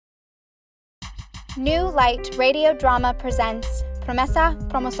New Light Radio Drama presents Promesa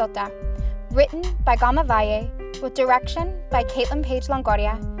Promosota, written by Gama Valle, with direction by Caitlin Page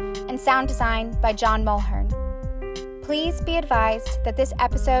Longoria, and sound design by John Mulhern. Please be advised that this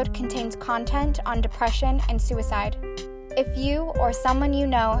episode contains content on depression and suicide. If you or someone you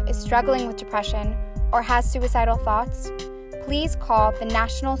know is struggling with depression or has suicidal thoughts, please call the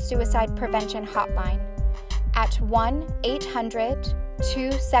National Suicide Prevention Hotline at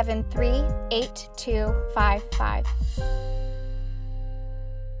 1-800-273-8255.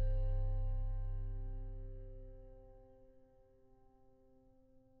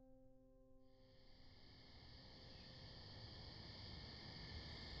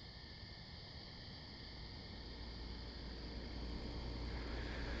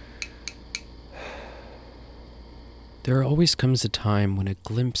 There always comes a time when a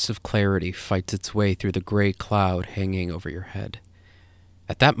glimpse of clarity fights its way through the gray cloud hanging over your head.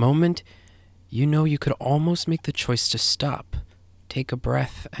 At that moment, you know you could almost make the choice to stop, take a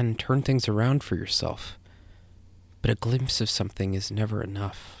breath, and turn things around for yourself. But a glimpse of something is never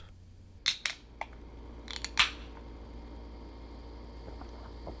enough.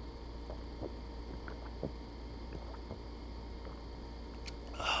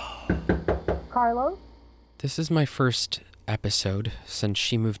 Carlos? This is my first episode since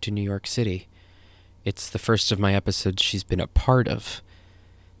she moved to New York City. It's the first of my episodes she's been a part of.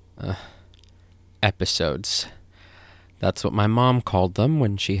 Episodes. That's what my mom called them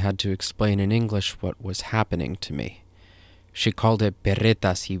when she had to explain in English what was happening to me. She called it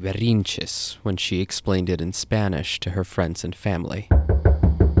berretas y berrinches when she explained it in Spanish to her friends and family.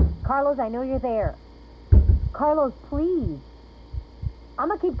 Carlos, I know you're there. Carlos, please. I'm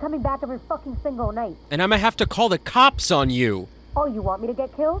gonna keep coming back every fucking single night. And I'm gonna have to call the cops on you. Oh, you want me to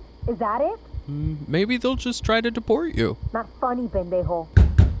get killed? Is that it? Maybe they'll just try to deport you. Not funny, pendejo.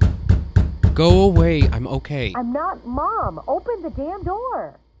 Go away, I'm okay. I'm not Mom. Open the damn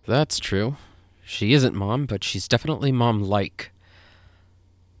door. That's true. She isn't Mom, but she's definitely Mom-like.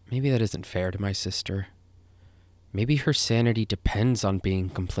 Maybe that isn't fair to my sister. Maybe her sanity depends on being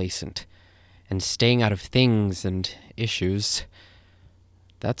complacent and staying out of things and issues.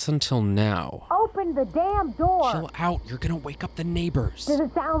 That's until now. Open the damn door. Chill out, you're gonna wake up the neighbors.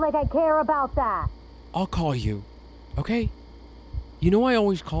 Doesn't sound like I care about that. I'll call you, okay? You know I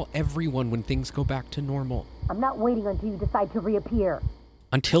always call everyone when things go back to normal. I'm not waiting until you decide to reappear.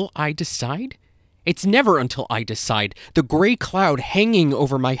 Until I decide? It's never until I decide. The gray cloud hanging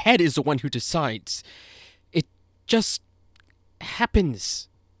over my head is the one who decides. It just happens.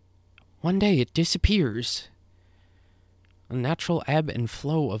 One day it disappears. A natural ebb and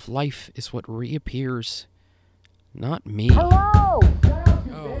flow of life is what reappears. Not me. Hello! Oh,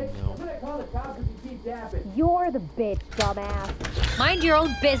 no. You're the bitch, dumbass. Mind your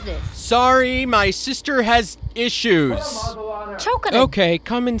own business. Sorry, my sister has issues. Choke on it. Okay,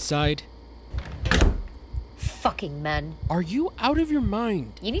 come inside. Fucking men. Are you out of your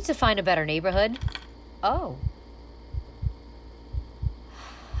mind? You need to find a better neighborhood. Oh.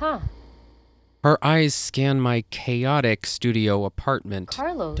 Huh. Her eyes scan my chaotic studio apartment.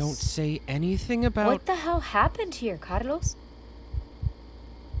 Carlos. Don't say anything about... What the hell happened here, Carlos?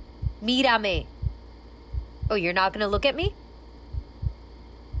 Mírame. Oh, you're not gonna look at me?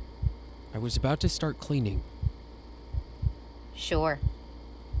 I was about to start cleaning. Sure.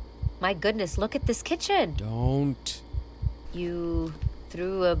 My goodness, look at this kitchen. Don't. You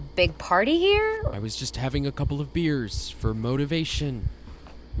threw a big party here? I was just having a couple of beers for motivation.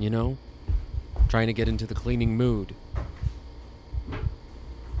 You know? Trying to get into the cleaning mood.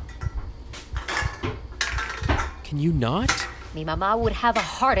 Can you not? Mi mamá would have a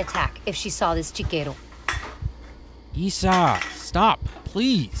heart attack if she saw this chiquero. Isa, stop,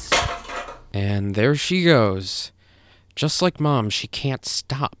 please. And there she goes. Just like Mom, she can't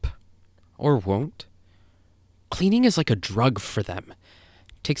stop. Or won't. Cleaning is like a drug for them.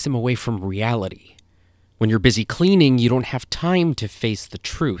 Takes them away from reality. When you're busy cleaning, you don't have time to face the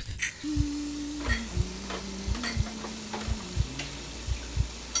truth.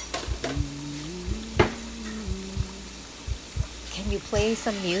 Can you play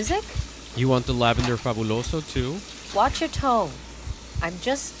some music? You want the Lavender Fabuloso too? Watch your tone. I'm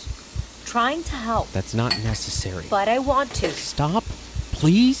just trying to help. That's not necessary. But I want to. Stop,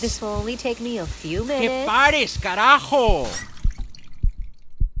 please. This will only take me a few ¡Que minutes. pares, carajo!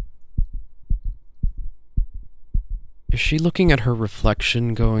 Is she looking at her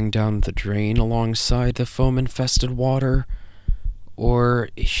reflection going down the drain alongside the foam-infested water? Or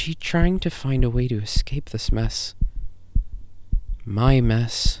is she trying to find a way to escape this mess? My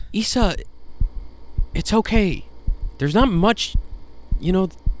mess. Isa, it's okay. There's not much,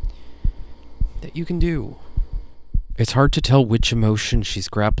 that you can do. It's hard to tell which emotion she's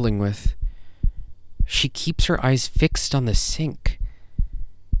grappling with. She keeps her eyes fixed on the sink.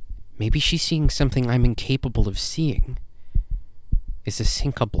 Maybe she's seeing something I'm incapable of seeing. Is the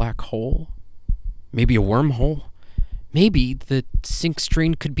sink a black hole? Maybe a wormhole? Maybe the sink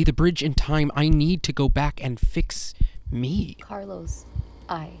strain could be the bridge in time I need to go back and fix me. Carlos,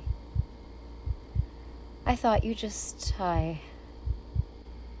 I thought you just, I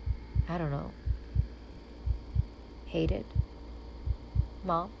don't know, hated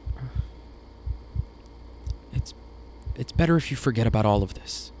Mom? It's better if you forget about all of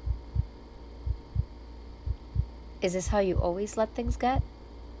this. Is this how you always let things get?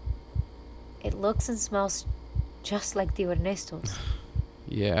 It looks and smells just like the Ernestos.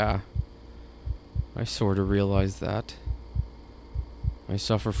 Yeah, I sort of realized that. I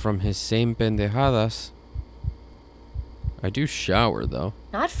suffer from his same pendejadas. I do shower, though.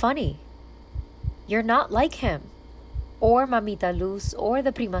 Not funny. You're not like him. Or Mamita Luz or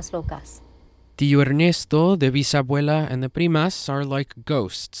the Primas Locas. Tío Ernesto, the bisabuela, and the primas are like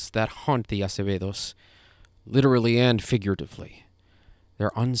ghosts that haunt the Acevedos, literally and figuratively.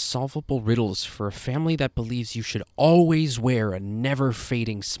 They're unsolvable riddles for a family that believes you should always wear a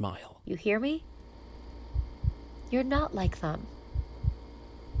never-fading smile. You hear me? You're not like them.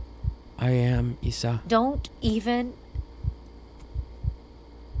 I am, Isa. Don't even...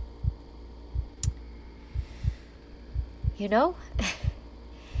 You know,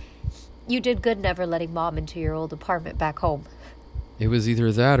 you did good never letting Mom into your old apartment back home. It was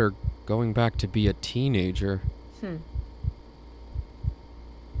either that or going back to be a teenager.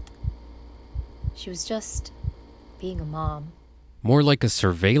 She was just being a mom. More like a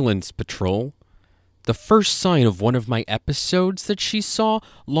surveillance patrol. The first sign of one of my episodes that she saw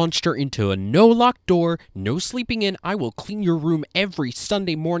launched her into a no-locked door, no sleeping in, I will clean your room every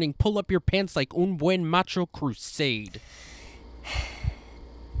Sunday morning, pull up your pants like un buen macho crusade.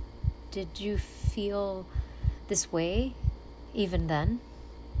 Did you feel this way even then?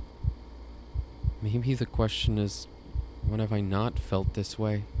 Maybe the question is, when have I not felt this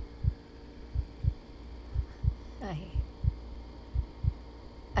way?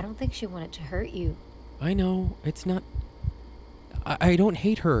 I don't think she wanted to hurt you. I know, it's not... I don't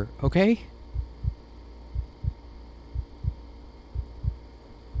hate her, okay?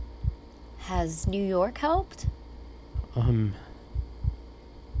 Has New York helped?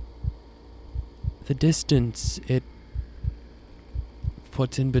 The distance it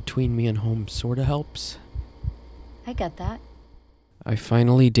puts in between me and home sorta helps. I get that. I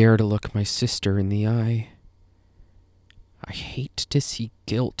finally dare to look my sister in the eye. I hate to see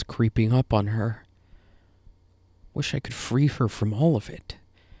guilt creeping up on her. Wish I could free her from all of it.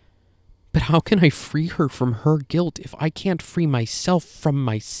 But how can I free her from her guilt if I can't free myself from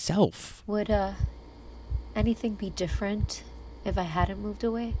myself? Would, anything be different if I hadn't moved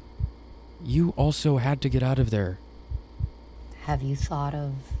away? You also had to get out of there. Have you thought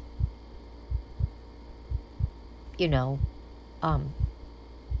of, giving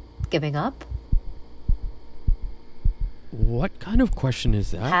up? What kind of question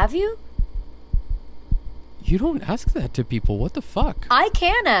is that? Have you? You don't ask that to people. What the fuck? I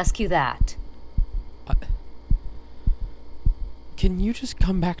can ask you that. Can you just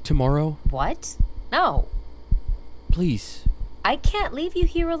come back tomorrow? What? No. Please. I can't leave you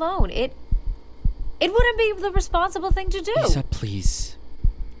here alone. It wouldn't be the responsible thing to do. Lisa, please.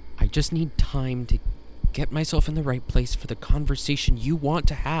 I just need time to get myself in the right place for the conversation you want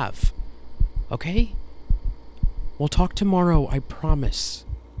to have. Okay? We'll talk tomorrow, I promise.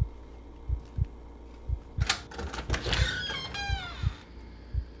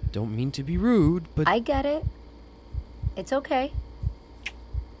 Don't mean to be rude, but... I get it. It's okay.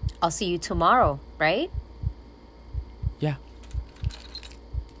 I'll see you tomorrow, right? Yeah.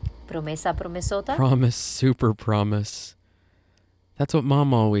 Promesa, promesota? Promise, super promise. That's what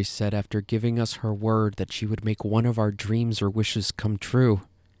Mom always said after giving us her word that she would make one of our dreams or wishes come true.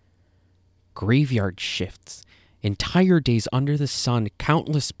 Graveyard shifts, entire days under the sun,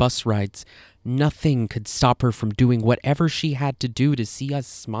 countless bus rides. Nothing could stop her from doing whatever she had to do to see us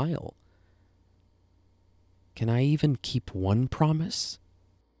smile. Can I even keep one promise?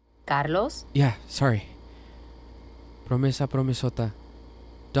 Carlos? Yeah, sorry. Promesa, promesota.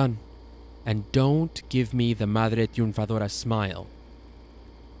 Done. And don't give me the Madre Triunfadora smile.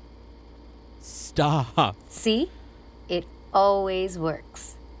 Stop. See? It always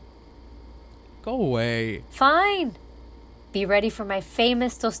works. Go away. Fine. Be ready for my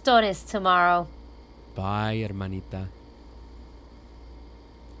famous tostones tomorrow. Bye, hermanita.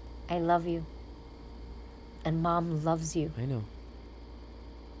 I love you. And Mom loves you. I know.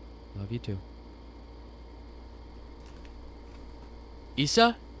 Love you too.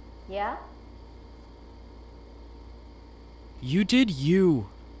 Isa, Yeah? you did you.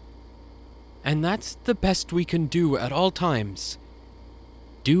 And that's the best we can do at all times.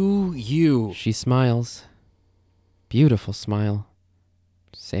 Do you. She smiles. Beautiful smile.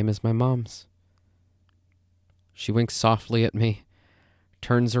 Same as my mom's. She winks softly at me,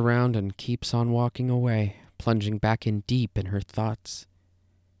 turns around and keeps on walking away, plunging back in deep in her thoughts.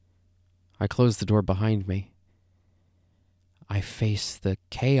 I close the door behind me. I face the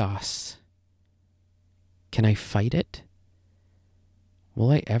chaos. Can I fight it?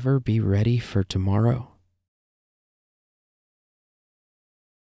 Will I ever be ready for tomorrow?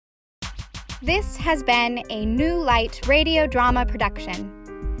 This has been a New Light radio drama production.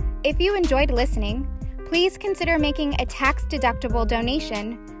 If you enjoyed listening, please consider making a tax-deductible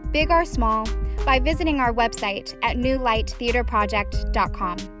donation, big or small, by visiting our website at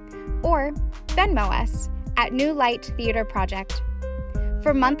newlighttheaterproject.com or Venmo us at New Light Theater Project.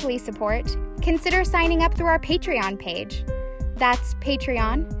 For monthly support, consider signing up through our Patreon page. That's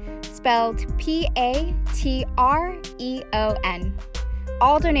Patreon, spelled Patreon.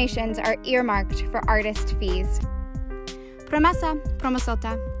 All donations are earmarked for artist fees. Promesa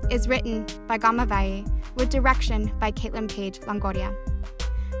Promosota is written by Gama Valle with direction by Caitlin Page Longoria.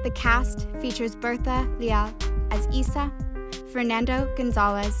 The cast features Bertha Leal as Isa, Fernando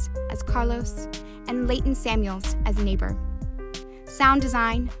Gonzalez as Carlos, and Leighton Samuels as Neighbor. Sound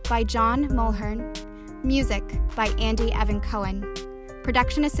design by John Mulhern. Music by Andy Evan Cohen.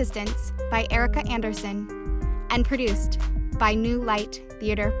 Production assistance by Erica Anderson. And produced by New Light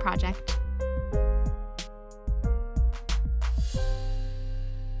Theater Project.